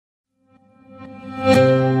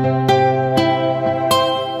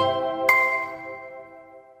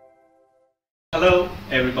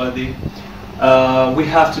already. We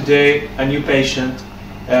have today a new patient.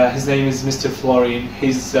 His name is Mr. Florin.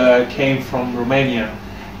 He's came from Romania,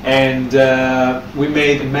 and we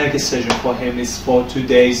made a mega session for him. It's for 2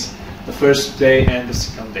 days, the first day and the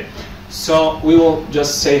second day. So we will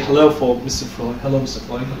just say hello for Mr. Florin. Hello, Mr.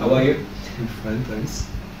 Florin. How are you? I'm fine, thanks.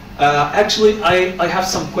 Actually, I have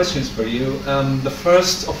some questions for you. The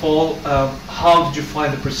first of all, how did you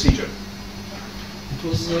find the procedure? It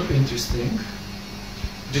was interesting.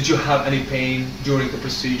 Did you have any pain during the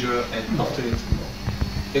procedure and No, after it?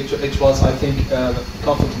 no. It was, I think,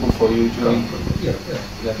 comfortable for you during Yeah,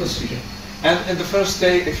 the procedure. And the first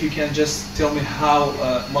day, if you can just tell me how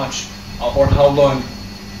much or how long,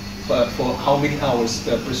 for how many hours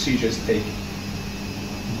the procedures take?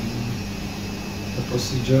 The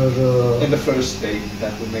procedure... In the first day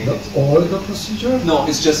that we made it. All the procedure? No,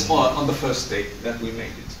 it's just on the first day that we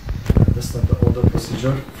made it. That's not all the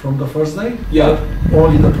procedure from the first day? Yeah.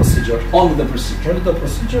 Only the procedure. Only the procedure. Only the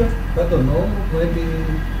procedure? I don't know, maybe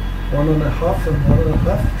 1.5 and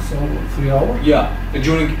 1.5, so 3 hours? Yeah,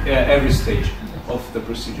 during every stage of the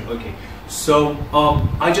procedure. Okay. So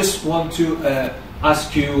I just want to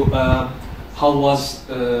ask you how was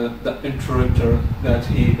the interpreter that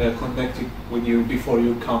he connected with you before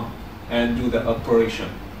you come and do the operation?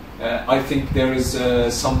 I think there is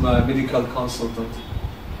some medical consultant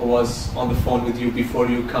who was on the phone with you before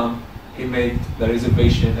you come. He made the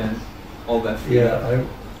reservation and all that. Yeah,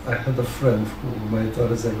 I had a friend who made a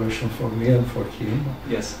reservation for me and for him.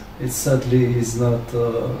 Yes. It sadly he's not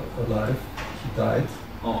alive. He died.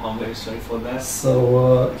 Oh, I'm very sorry for that.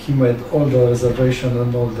 So he made all the reservation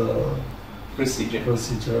and all the procedure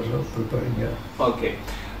preparing. Yeah. Okay.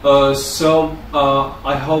 So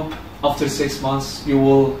I hope after 6 months you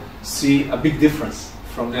will see a big difference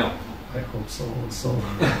from now. I hope so also.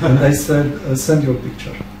 And I said, send your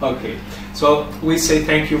picture. Okay. So we say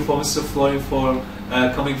thank you for Mr. Florin for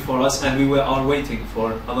coming for us, and we are waiting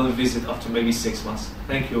for another visit after maybe 6 months.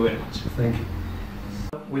 Thank you very much. Thank you.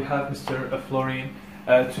 We have Mr. Florin.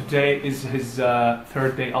 Today is his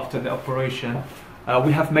third day after the operation.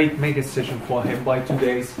 We have made a session for him by 2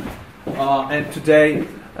 days. And today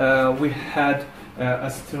we had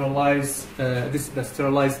a sterilized, this is the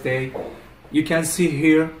sterilized day. You can see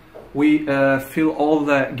here we fill all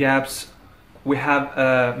the gaps. We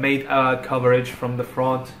have made a coverage from the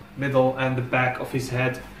front, middle and the back of his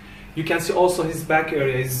head. You can see also his back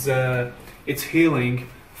area is it's healing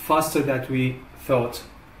faster than we thought.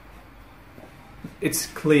 It's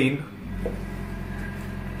clean,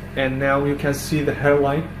 and now you can see the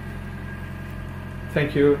hairline.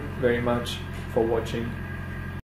 Thank you very much for watching.